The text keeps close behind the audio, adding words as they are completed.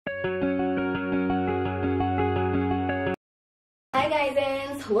Hi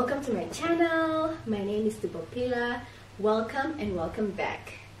guys, welcome to my channel. My name is Tupopila. Welcome and welcome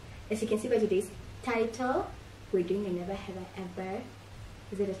back. As you can see by today's title, we're doing a never have I ever.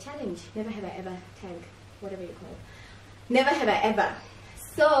 Is it a challenge? Never have I ever tag, whatever you call it. Never have I ever.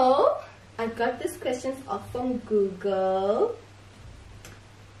 So I got these questions off from Google.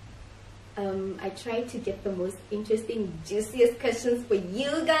 I tried to get the most interesting, juiciest questions for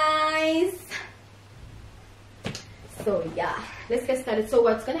you guys. So yeah, let's get started. So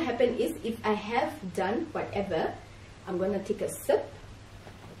what's gonna happen is, if I have done whatever, I'm gonna take a sip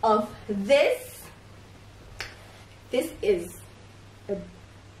of this. This is a,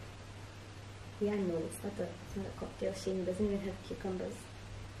 yeah, no, it's not a cocktail. Shane, it doesn't even have cucumbers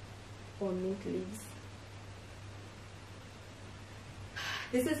or mint leaves.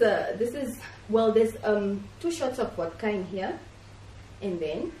 This is well, there's 2 shots of vodka in here, and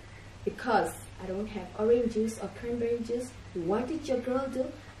then because I don't have orange juice or cranberry juice, what did your girl do?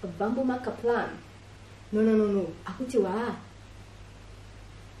 A bamboo maca plan. No. Aku tiwa.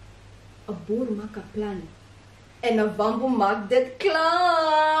 A boer maca plan. And a bamboo mac that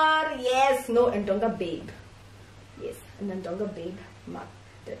klaar. Yes, no, and Ndonga babe. Yes, and Ndonga babe mac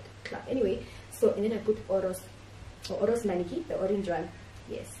that klaar. Anyway, so and then I put Oros maniki, the orange one.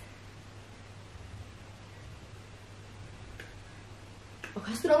 Yes.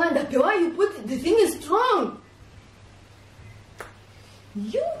 Okay, strong, and the why you put the thing is strong.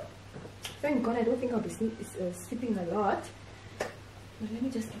 You, thank God, I don't think I'll be sleeping a lot. But let me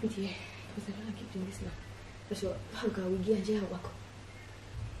just keep it here because I don't want to keep doing this now.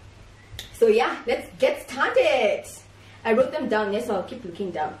 So yeah, let's get started. I wrote them down, yes, so I'll keep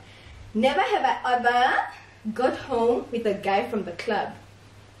looking down. Never have I ever got home with a guy from the club.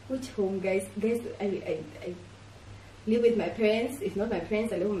 Which home, guys? Guys, I live with my parents. If not my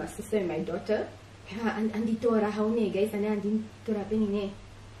parents, I live with my sister and my daughter. Guys,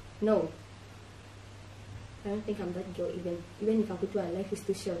 no. I don't think I'm that girl even if I could do a life is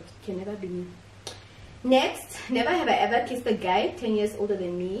too short. Can never be me. Next, never have I ever kissed a guy 10 years older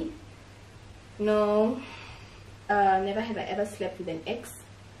than me. No. Never have I ever slept with an ex.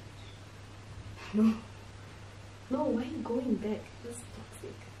 No, why are you going back? That's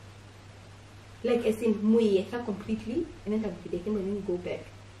toxic. Like, as in muyeta completely, and then you go back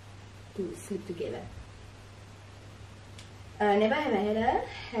to sleep together. Never have I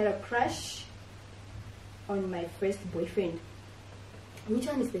had a crush on my first boyfriend. Which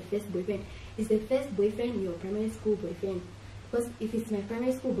one is the first boyfriend? Is the first boyfriend your primary school boyfriend? Because if it's my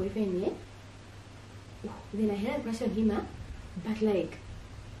primary school boyfriend, yeah, then I had a crush on him, but like,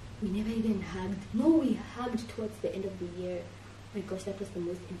 we never even hugged. No, we hugged towards the end of the year. Oh my gosh, that was the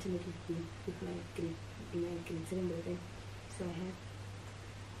most intimate we've been with my grade 7 boyfriend. So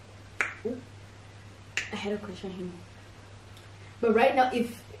I had a crush on him. But right now, I had a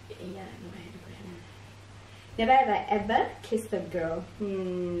crush on him. Never have I ever kissed a girl.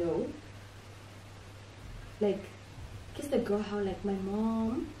 No. Like, kissed a girl how, like, my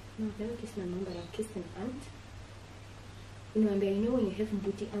mom. No, I've never kissed my mom, but I've kissed an aunt. You know when you have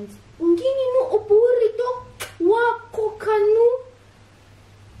booty aunts. Ungini no oburito wako kanu.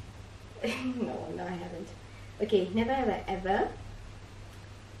 No, I haven't. Okay, never have I ever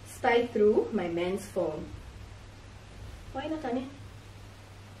spied through my man's phone. Why not, Annie?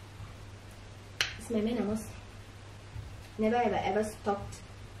 It's my man house. Never have I ever stalked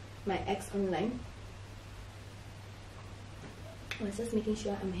my ex online. I was just making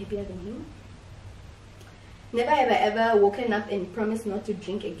sure I'm happier than him. Never have I ever woken up and promised not to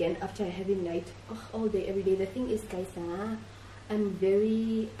drink again after a heavy night. All day, every day. The thing is, guys, I'm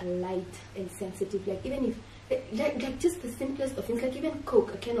very light and sensitive. Like, even if, like just the simplest of things, like even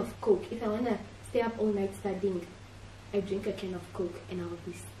Coke, a can of Coke. If I want to stay up all night studying, I drink a can of Coke and I'll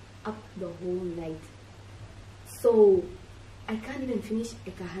be up the whole night. So, I can't even finish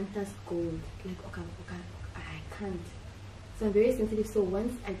like a hunter's gold. Like, I can't. So, I'm very sensitive. So,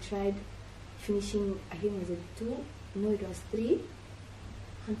 once I tried finishing, I think was it 2? No, it was 3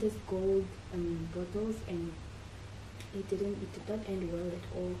 Hunter's Gold bottles, and it did not end well at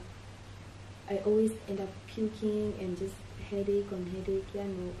all. I always end up puking and just headache on headache. Yeah,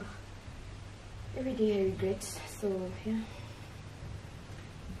 no. Every day I regret. So yeah.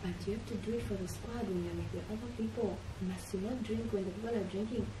 But you have to do it for the squad when you're with the other people. Must you not drink when the people are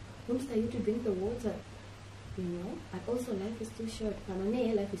drinking? Whomst are you to drink the water? You know. But also, life is too short.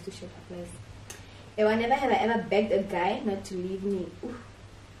 Life is too short applies. Never have I ever begged a guy not to leave me. Oof.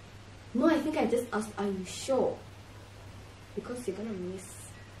 No, I think I just asked, are you sure? Because you're gonna miss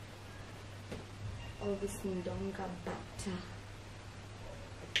all this ndonga butter.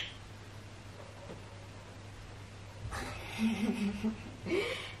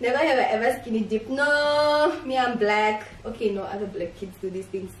 Never have I ever skinny dip. No, me, I'm black. Okay, no, other black kids do these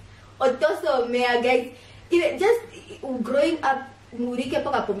things. Otoso mea, guys. Just growing up, murike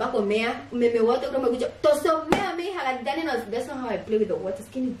paka pomako mea, me water groma gujo. Toso mea me hagadane no. That's not how I play with the water.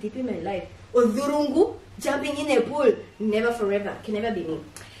 Skinny dip in my life. Ozurungu, jumping in a pool. Never, forever. Can never be me.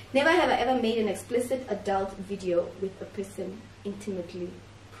 Never have I ever made an explicit adult video with a person intimately,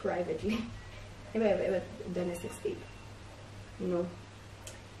 privately. Never have I ever done a sex tape. No.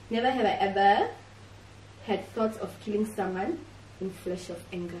 Never have I ever had thoughts of killing someone in flash of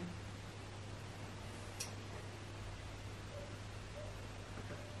anger.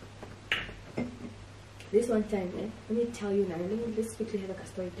 This one time, let me tell you now, let's quickly have a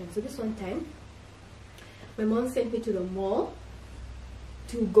story time. So this one time, my mom sent me to the mall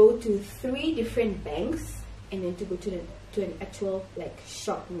to go to 3 different banks and then to go to an actual like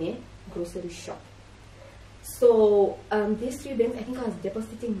shop, grocery shop. So these 3 banks, I think I was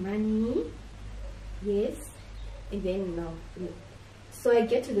depositing money, yes, and then now, so I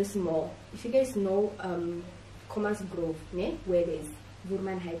get to this mall. If you guys know Commerce Grove, where there's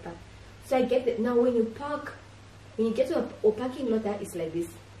Woodman Hyper. So I get that now when you park, when you get to a parking lot that is like this,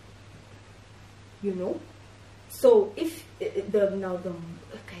 you know. So if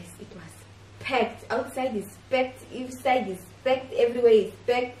guys, it was packed. Outside is packed, inside is packed, everywhere is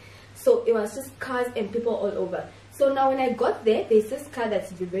packed. So it was just cars and people all over. So now when I got there, there's this car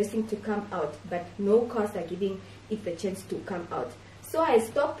that's reversing to come out, but no cars are giving it the chance to come out. So I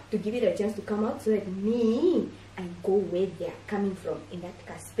stopped to give it a chance to come out so that I go where they're coming from in that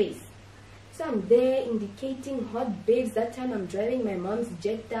car space. So I'm there indicating hot babes. That time I'm driving my mom's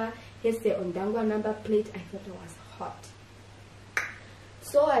Jetta. Here's the Ondangwa number plate. I thought it was hot.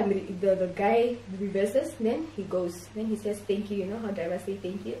 So the guy reverses, then he goes. Then he says thank you. You know how drivers say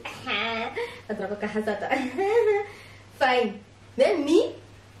thank you? Fine. Then me,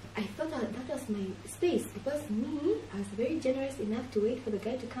 I thought that was my space because I was very generous enough to wait for the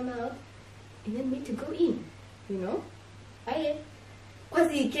guy to come out and then me to go in. You know?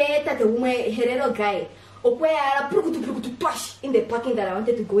 Because he cared that the woman herero guy in the parking that I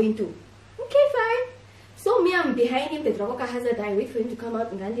wanted to go into. Okay, fine. So me, I'm behind him, the Dragoka hazard, I wait for him to come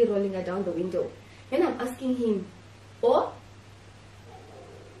out and Randy rolling her down the window. Then I'm asking him, oh,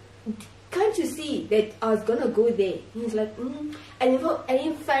 can't you see that I was gonna go there? He's like, I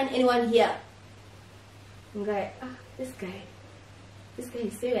didn't find anyone here. And guy, this guy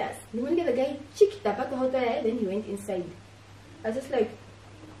is serious. You want to get the guy chick tap the hotel, then he went inside. I was just like,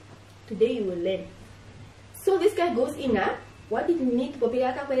 today you will learn. So this guy goes in, what did me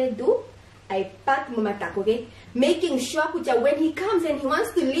to do? I pack Mama okay? Making sure when he comes and he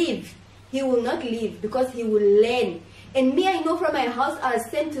wants to leave, he will not leave because he will learn. And me, I know from my house, I was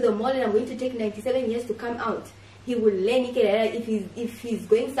sent to the mall and I'm going to take 97 years to come out. He will learn if he's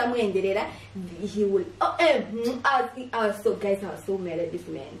going somewhere in the he will. So guys, I was so mad at this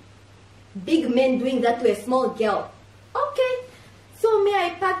man. Big man doing that to a small girl. Okay. So me,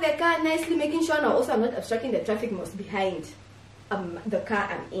 I park the car nicely, making sure now also I'm not obstructing the traffic most behind the car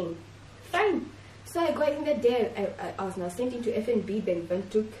I'm in. Fine. So I go in that day. I was now sent into FNB, Bank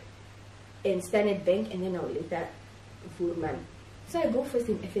Bantuk, and Standard Bank, and then I will later Vurman. So I go first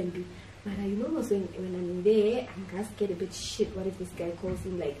in FNB. But you know, also when I'm there, I'm gonna get a bit shit. What if this guy calls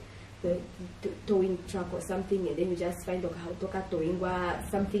in like the towing truck or something, and then you just find how to towing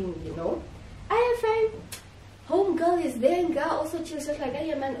something, you know? I am fine. Home girl is there, and girl also chills just like,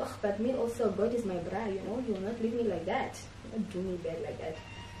 hey man, but me also, God is my bra, you know, he will not leave me like that. He will not do me bad like that.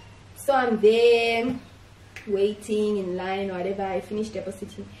 So I'm there, waiting in line or whatever. I finish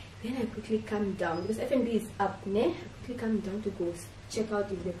depositing. Then I quickly come down because FNB is up, I quickly come down to go check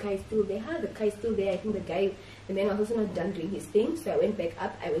out if the car is still there. The car is still there. I think the man was also not done doing his thing. So I went back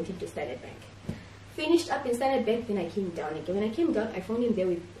up. I went into Standard Bank. Finished up in Standard Bank, then I came down again. When I came down, I found him there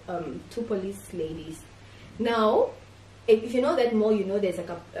with 2 police ladies. Now, if you know that mall, you know there's like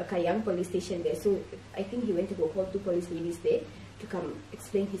a young police station there. So I think he went to go call 2 police ladies there to come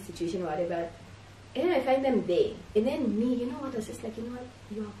explain his situation or whatever. And then I find them there. And then me, you know what, I was just like, you know what,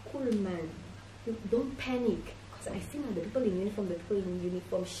 you are cool, man. You don't panic. Because I see now the people in uniform,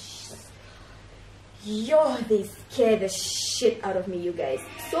 yo, they scare the shit out of me, you guys.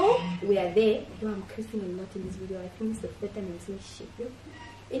 So we are there. Yo, I'm cursing a lot in this video. I think it's the first time I'm saying shit. Yo.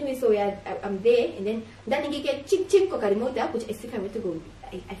 Anyway, so I'm there, and then you get ching ching remote, which as if I went to go,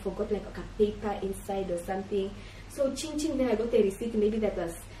 I forgot like a paper inside or something. So ching ching, then I got a receipt. Maybe that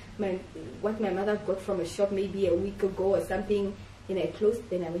was what my mother got from a shop maybe a week ago or something. And I closed.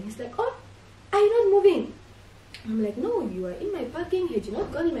 Then I went. He's like, oh, are you not moving? I'm like, no, you are in my parking. Had you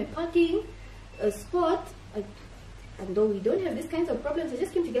not gone in my parking spot, And though we don't have these kinds of problems, I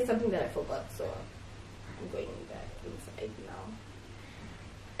just came to get something that I forgot. So I'm going back inside now.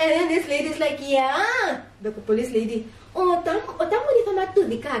 And then this lady's like, yeah, the police lady. I'm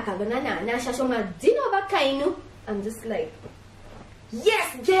just like,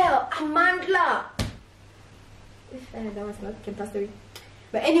 yes, girl, Amandla. That was not campus story.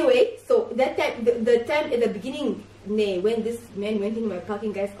 But anyway, so that time, the time at the beginning, when this man went into my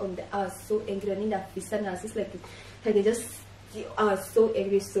parking, guys, I was so angry. I was just like, I was so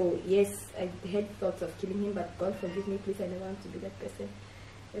angry. So yes, I had thoughts of killing him, but God forgive me, please. I never want to be that person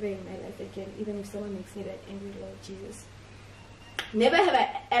ever in my life again. Even if someone makes me that angry, Lord Jesus. Never have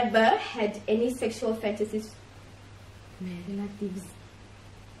I ever had any sexual fantasies with my relatives.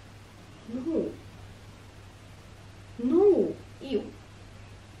 No, ew.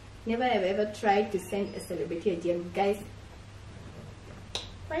 Never have I ever tried to send a celebrity a DM. Guys,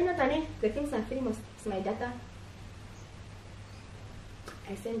 why not, honey? The things I'm feeling was my data.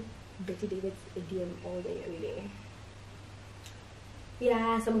 I send Betty Davis a DM all day, every day.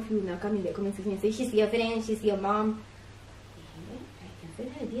 Yeah, some of you now come in the comment section and say, she's your friend, she's your mom. Yeah, I can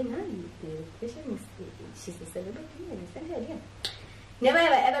send her a DM now. The question is, she's a celebrity, I can send her a DM. Never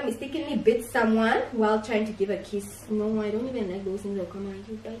have I ever mistakenly bit someone while trying to give a kiss. No, I don't even like those things that come out.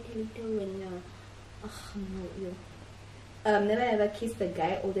 You bite a little when no, you. Never ever kissed a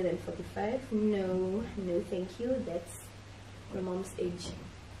guy older than 45. No, thank you. That's my mom's age.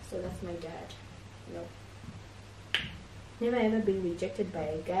 So that's my dad. No. Never ever been rejected by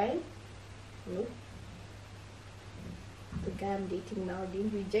a guy. No. The guy I'm dating now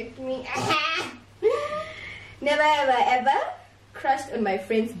didn't reject me. Never ever crushed on my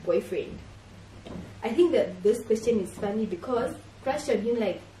friend's boyfriend. I think that this question is funny because crushed on him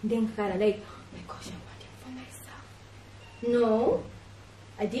like, oh my gosh, I want him for myself. No,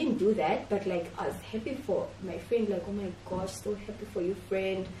 I didn't do that, but like I was happy for my friend, like, oh my gosh, so happy for you,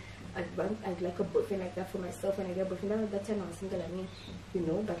 friend. I'd like a boyfriend like that for myself when I get a boyfriend. That time I was single, I mean, you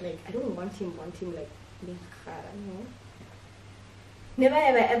know, but like I don't want him like, no. Never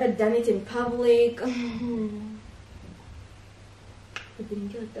have I ever done it in public.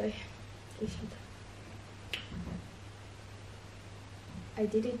 I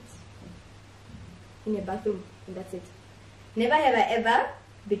did it in a bathroom and that's it. Never have I ever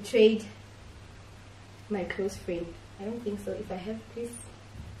betrayed my close friend. I don't think so. If I have, please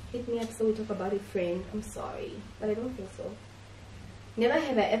hit me up so we talk about it, friend. I'm sorry, but I don't think so. Never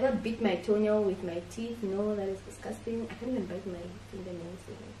have I ever bit my toenail with my teeth. No, that is disgusting. I can't even bite my fingernails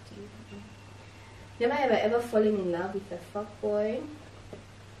with my teeth. Never have I ever fallen in love with a fuckboy.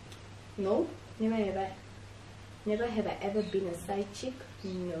 No. Never have I ever been a side chick.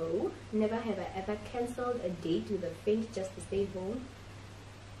 No. Never have I ever cancelled a date with a friend just to stay home.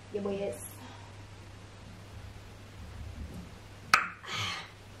 Yeah, boy, yes.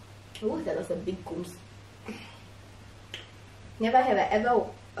 Oh, that was a big goose. Never have I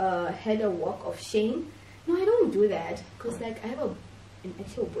ever had a walk of shame. No, I don't do that because like I have an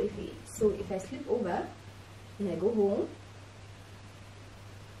actual boyfriend. So if I sleep over and I go home,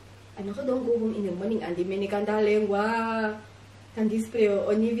 I don't go home in the morning and the men can display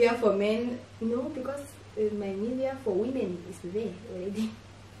or Nivea for men. No, because my Nivea for women is there already.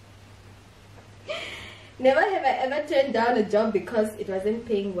 Never have I ever turned down a job because it wasn't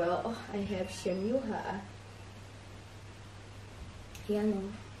paying well. Oh, I have Shemuha. Yeah, no.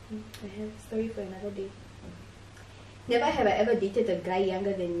 I have story for another day. Never have I ever dated a guy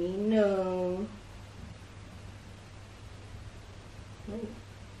younger than me. No. No.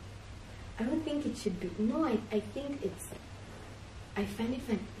 I don't think it should be. No, I think it's. I find it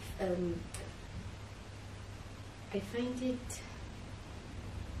fun. I find it.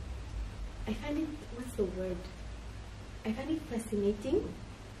 What's the word? I find it fascinating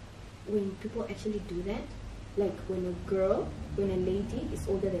when people actually do that. Like when a lady is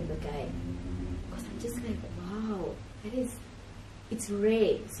older than the guy. Because I'm just like, wow, it's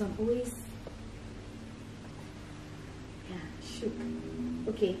rare. So I'm always, shook.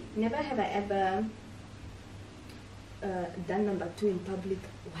 Okay, never have I ever done number 2 in public.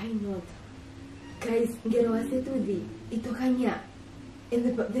 Why not? Guys, ngero wasetudi itokanya. And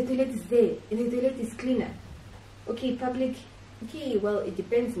the toilet is there, and the toilet is cleaner. Okay, public. Okay, well, it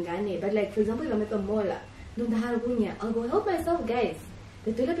depends, ngane. But like, for example, if I'm at a mall, I'll go help myself, guys.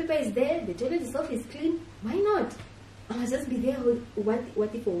 The toilet paper is there, the toilet itself is clean. Why not? I'll just be there.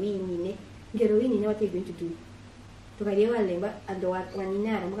 What if we in get away? What are you going to do?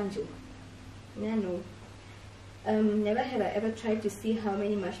 No. Never have I ever tried to see how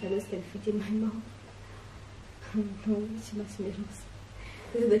many marshmallows can fit in my mouth. No, which marshmallows?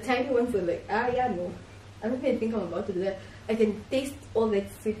 The tiny ones are like, no. I don't even think I'm about to do that. I can taste all that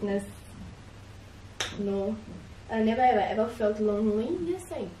sweetness. No. I never ever felt lonely.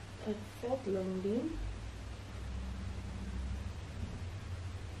 Yes, I felt lonely.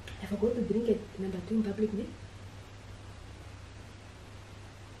 I forgot to drink it number 2 in public, ne?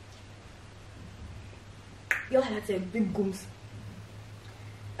 Yo, that's a big gooms.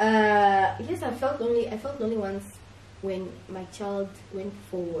 Yes, I felt lonely. I felt lonely once when my child went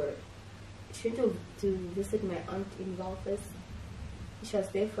she went to visit my aunt in Valpas. She was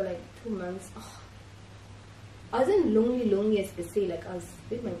there for like 2 months. Oh, I wasn't lonely as per se, like I was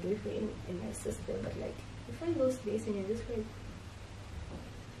with my boyfriend and my sister, but like you find those days and you're just like,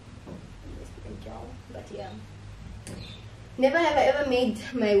 but yeah. Never have I ever made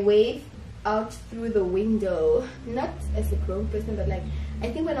my way out through the window. Not as a grown person, but like I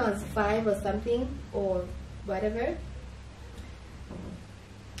think when I was 5 or something or whatever.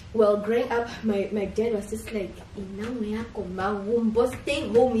 Well, growing up, my dad was just like, stay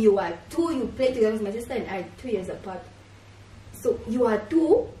home, you are 2, you play together with my sister and I, 2 years apart. So you are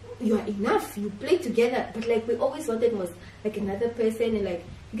 2, you are enough, you play together. But like we always wanted was like another person, and like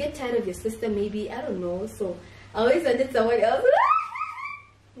you get tired of your sister maybe, I don't know. So I always wanted someone else.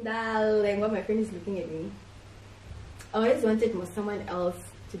 Darling, what my friend is looking at me. I always wanted someone else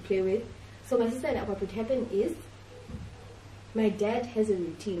to play with. So my sister and I, what would happen is, my dad has a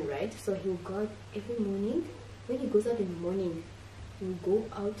routine, right? So he'll go out every morning. When he goes out in the morning, he'll go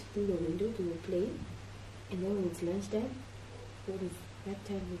out through the window to play. And then when it's lunchtime, that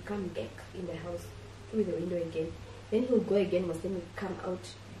time he'll come back in the house through the window again. Then he'll go again, then he'll come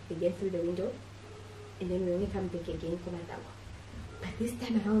out again through the window. And then we only come back again for my hour. But this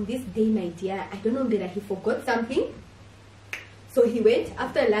time around, this day, my dear, I don't know whether he forgot something. So he went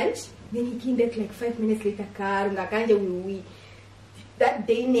after lunch. Then he came back like 5 minutes later. That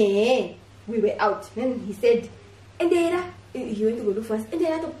day, we were out. Then he said, and then he went to go do first. And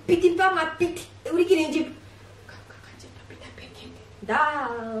then I had to pick him up,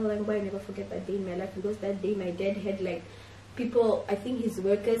 Darling, boy, I never forget that day in my life, because that day my dad had like people, I think his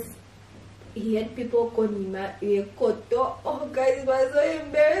workers, he had people calling him. Oh guys, it was so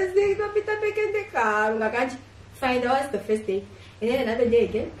embarrassing. Fine, that was the first day. And then another day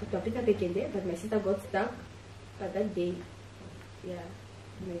again, but my sister got stuck. But that day, yeah,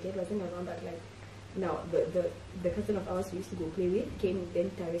 my dad wasn't around, but like now the cousin of ours we used to go play with came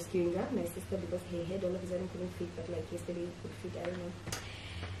then to rescuing her, my sister, because her head all of a sudden couldn't fit, but like yesterday it could fit, I don't know.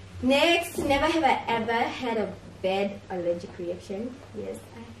 Next, never have I ever had a bad allergic reaction. Yes,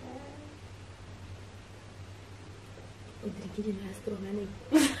 I have.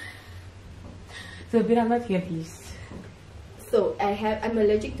 So but I'm not here, please. So I'm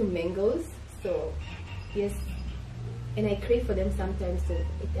allergic to mangoes, so yes. And I crave for them sometimes, so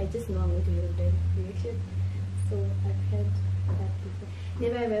I just know I'm going to have a bad reaction. So I've had that before.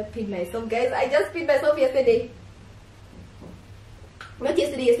 Never ever peed myself, guys. I just peed myself yesterday. Not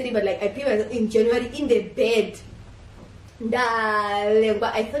yesterday, but like I peed myself in January in the bed. Darling,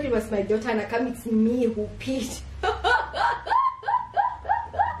 but I thought it was my daughter, and I come, it's me who peed.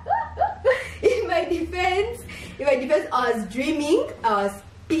 In my defense, I was dreaming. I was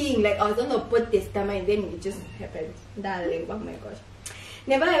peeing, like I was on the pot this time, and then it just happened. Darling, oh my gosh.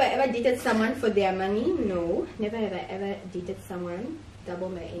 Never have I ever dated someone for their money. No. Never have I ever dated someone double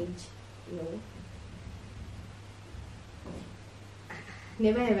my age. No.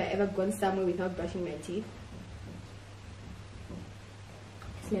 Never have I ever gone somewhere without brushing my teeth.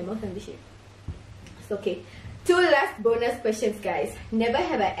 It's my mouth and the shape. It's okay. 2 last bonus questions, guys. Never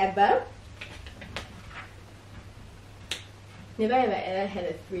have I ever had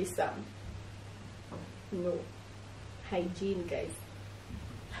a threesome. No. Hygiene, guys.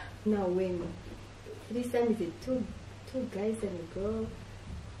 Now when threesome, is it two guys and a girl,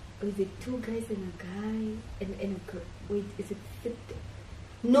 or is it 2 guys and a guy and a girl? Wait, is it 50?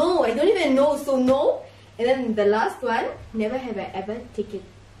 No, I don't even know. So no. And then the last one, never have I ever taken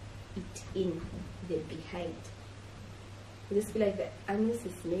it in the behind. I just feel like the anus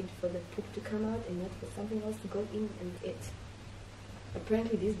is made for the poop to come out and not for something else to go in and it.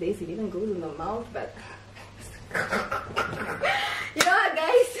 Apparently these days it even goes in the mouth, but you know what,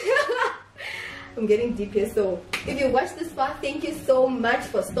 guys? I'm getting deep here. So if you watched this far, thank you so much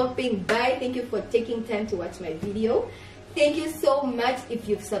for stopping by. Thank you for taking time to watch my video. Thank you so much. If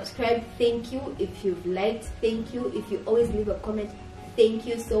you've subscribed, thank you. If you've liked, thank you. If you always leave a comment, thank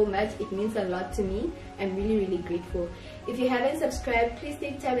you so much. It means a lot to me. I'm really grateful. If you haven't subscribed, please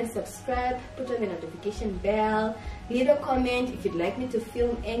take time and subscribe. Put on the notification bell. Leave a comment. If you'd like me to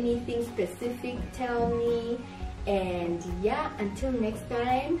film anything specific, tell me. And yeah, until next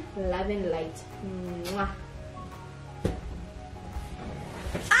time, love and light. Mwah.